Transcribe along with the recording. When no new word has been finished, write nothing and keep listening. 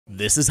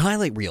This is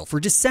Highlight Reel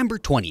for December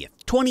 20th,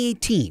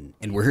 2018,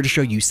 and we're here to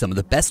show you some of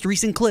the best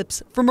recent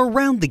clips from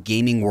around the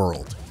gaming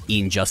world.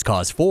 In Just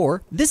Cause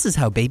 4, this is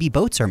how baby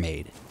boats are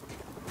made.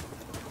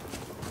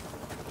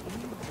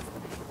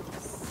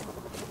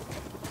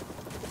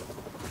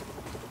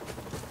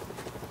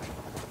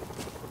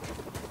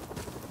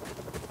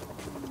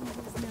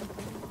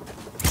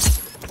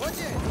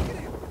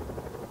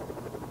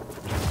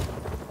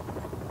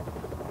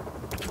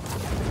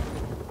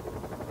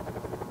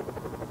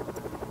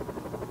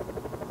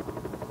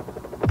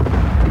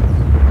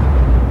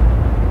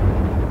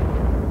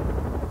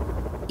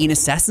 In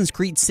Assassin's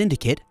Creed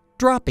Syndicate,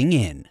 dropping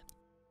in.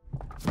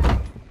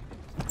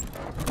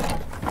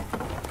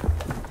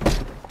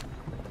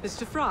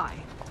 Mr. Fry,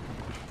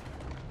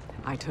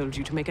 I told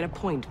you to make an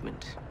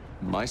appointment.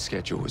 My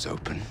schedule was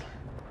open.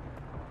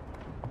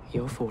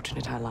 You're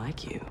fortunate I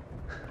like you.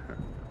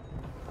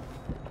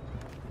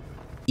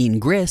 In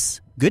Gris,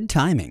 good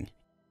timing.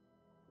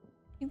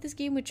 Think this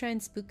game would try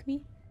and spook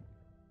me?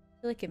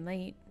 I feel like it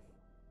might.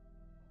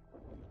 I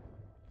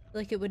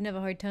feel like it wouldn't have a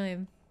hard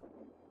time.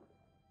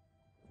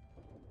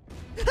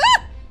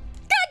 Ah!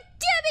 God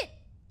damn it!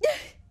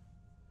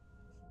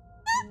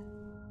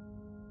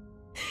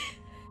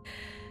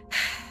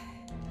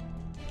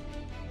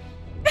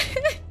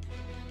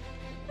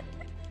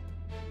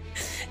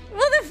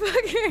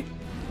 Motherfucker!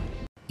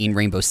 In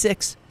Rainbow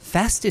Six,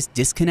 fastest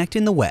disconnect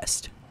in the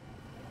West.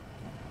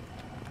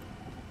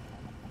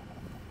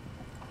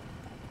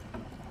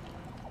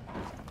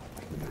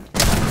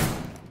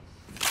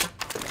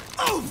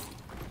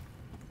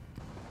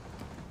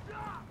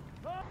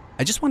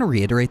 I just want to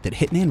reiterate that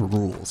Hitman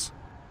rules.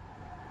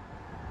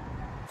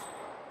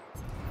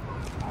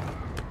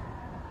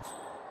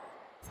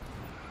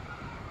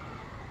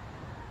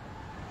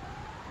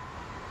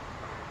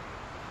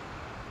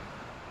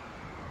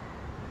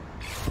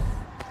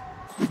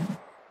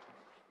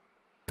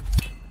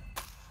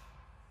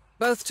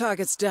 Both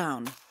targets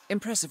down.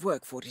 Impressive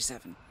work,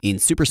 47. In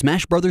Super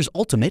Smash Bros.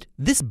 Ultimate,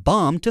 this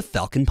bombed to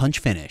Falcon Punch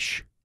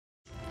finish.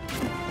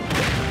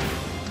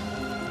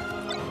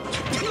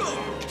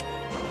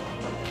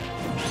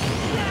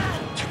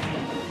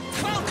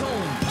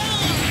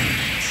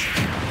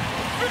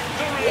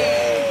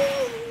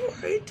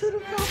 To the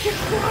Falcon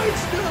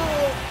Punch,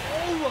 though!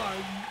 Oh my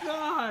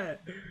god!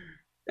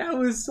 That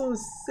was so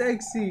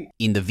sexy!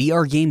 In the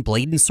VR game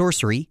Blade and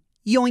Sorcery,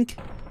 yoink!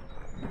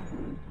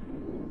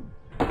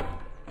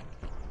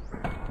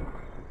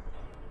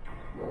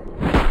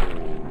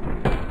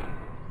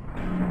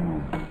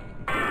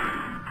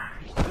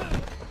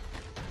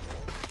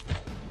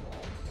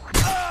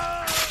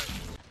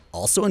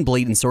 Also in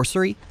Blade and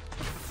Sorcery,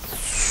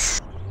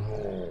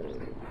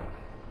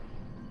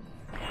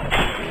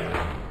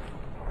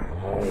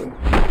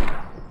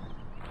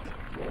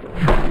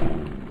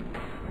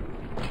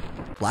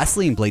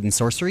 lastly, in Blade and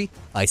Sorcery,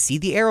 I see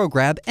the arrow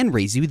grab and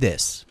raise you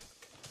this.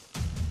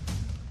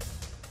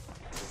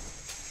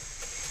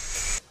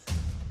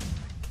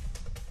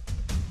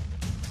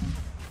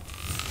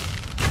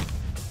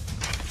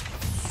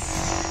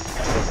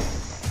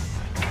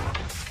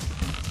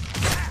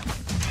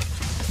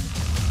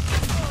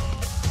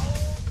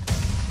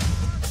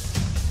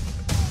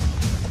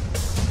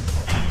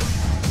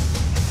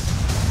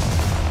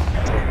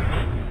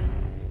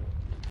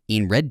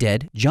 In Red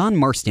Dead, John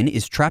Marston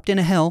is trapped in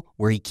a hell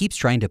where he keeps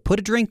trying to put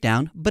a drink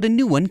down, but a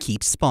new one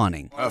keeps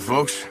spawning. Hi,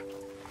 folks.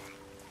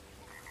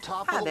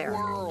 Top of the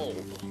world.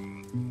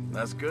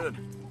 That's good.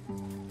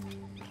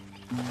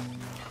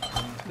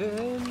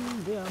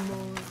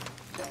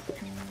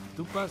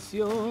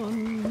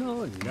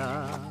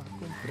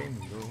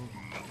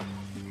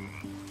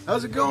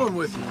 How's it going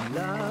with you?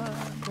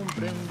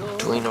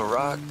 Between a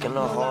rock and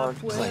a hard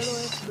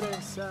place.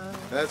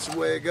 That's the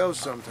way it goes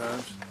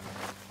sometimes.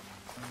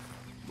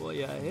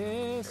 Voy a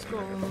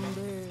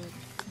esconder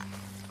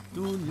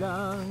tu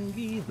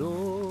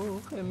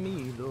lánguido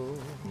gemido.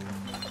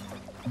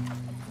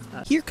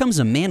 Here comes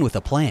a man with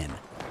a plan.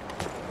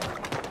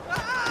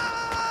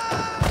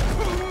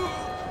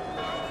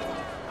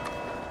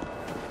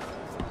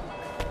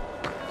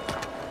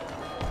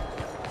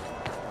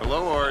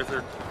 Hello,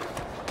 Arthur.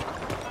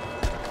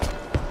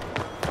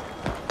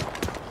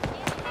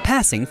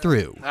 Passing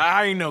through.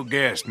 I ain't no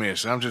guest,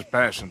 miss. I'm just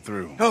passing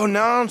through. Oh,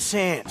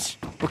 nonsense.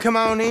 Well, come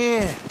on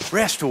in.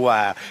 Rest a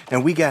while.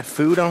 And we got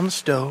food on the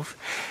stove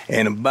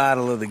and a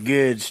bottle of the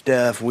good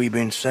stuff we've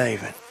been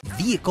saving.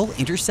 Vehicle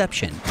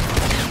interception.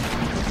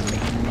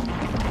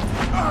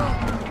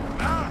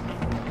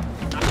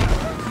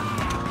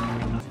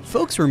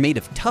 Folks were made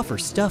of tougher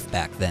stuff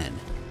back then.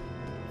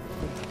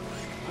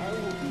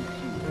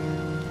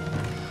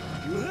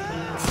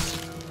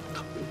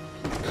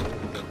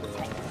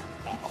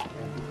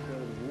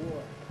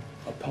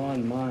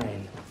 Upon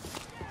mine.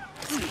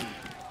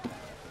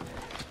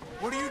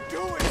 What are you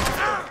doing?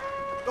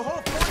 The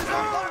whole point is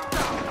on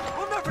lockdown.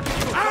 We'll never get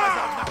you a prize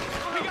out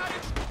now. We got it.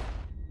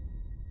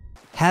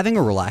 Having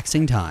a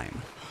relaxing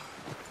time.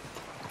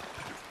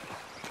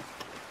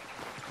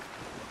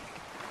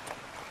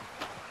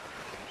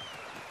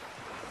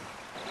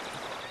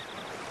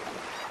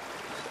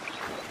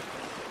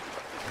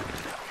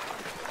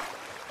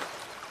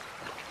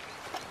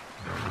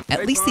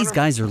 At least these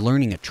guys are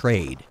learning a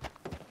trade.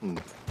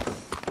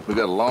 We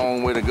got a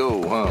long way to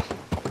go, huh?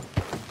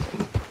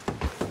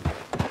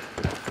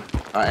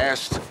 I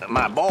asked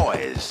my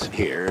boys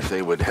here if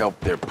they would help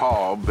their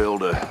pa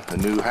build a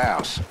new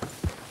house.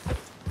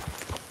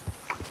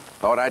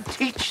 Thought I'd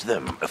teach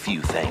them a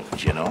few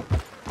things, you know.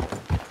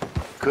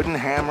 Couldn't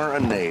hammer a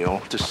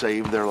nail to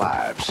save their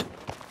lives.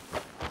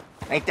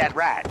 Ain't that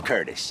right,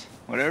 Curtis?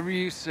 Whatever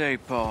you say,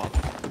 Paul.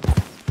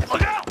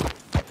 Look out!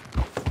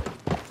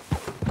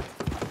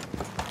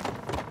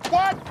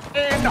 What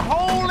in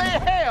holy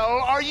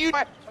hell are you...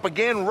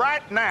 Begin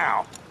right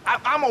now.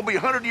 I'm gonna be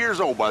 100 years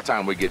old by the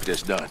time we get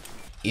this done.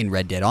 In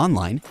Red Dead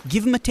Online,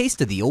 give him a taste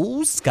of the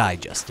old Sky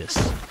Justice.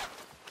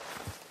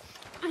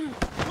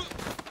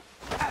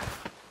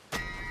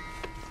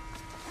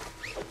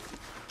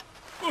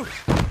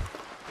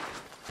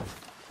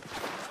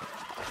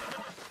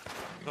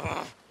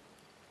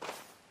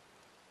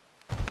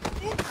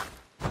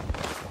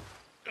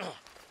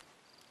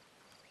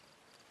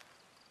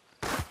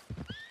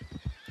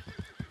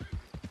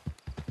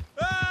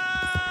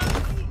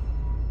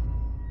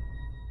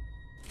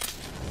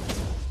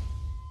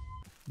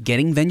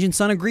 Getting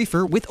vengeance on a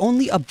griefer with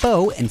only a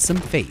bow and some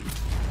faith.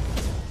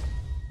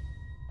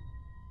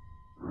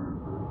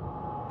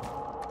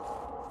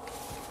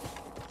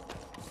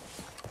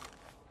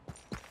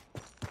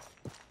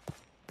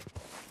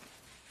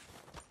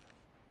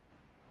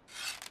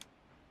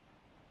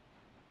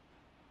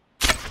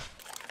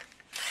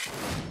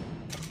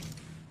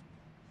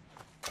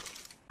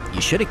 You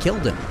should have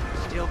killed him.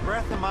 Still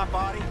breath in my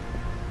body?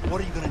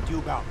 What are you gonna do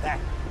about that?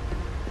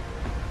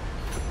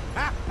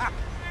 Ha ha!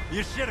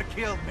 You should have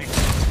killed me.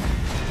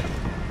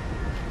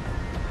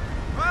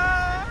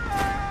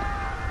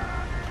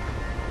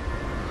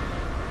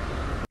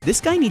 This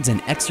guy needs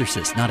an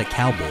exorcist, not a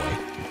cowboy.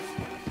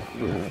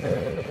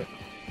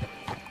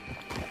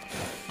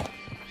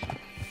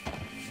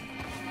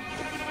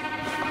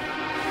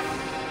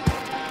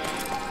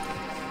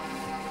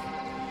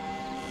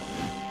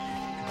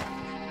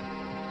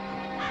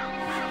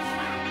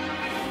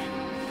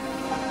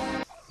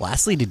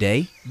 Lastly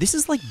today, this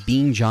is like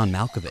being John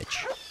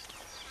Malkovich.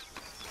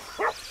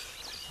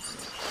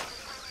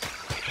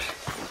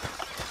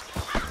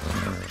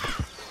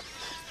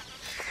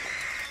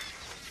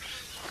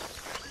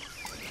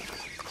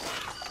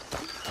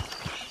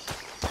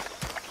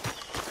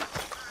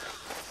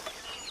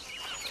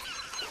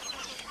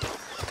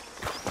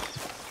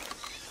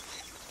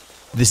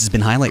 This has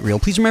been Highlight Reel.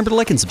 Please remember to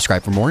like and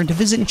subscribe for more, and to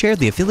visit and share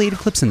the affiliated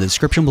clips in the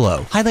description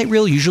below. Highlight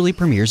Reel usually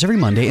premieres every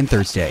Monday and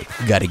Thursday.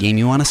 Got a game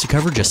you want us to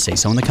cover? Just say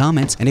so in the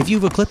comments. And if you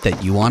have a clip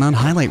that you want on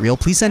Highlight Reel,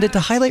 please send it to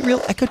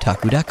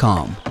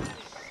highlightreel@kotaku.com.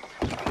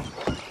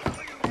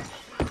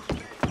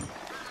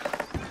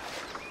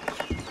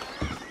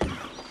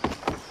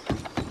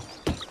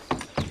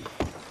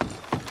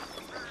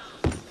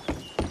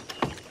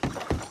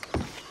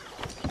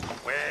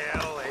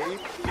 Well, Abe,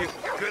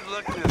 good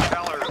luck to this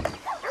feller.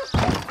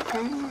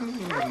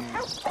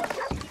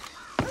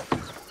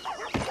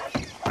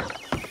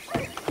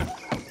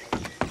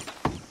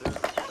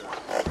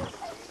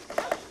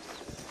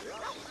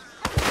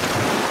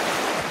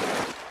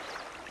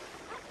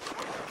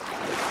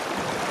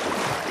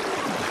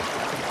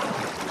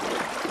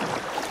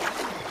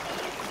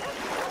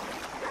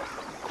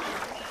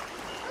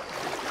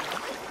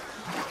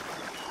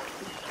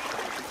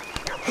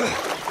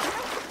 Ugh.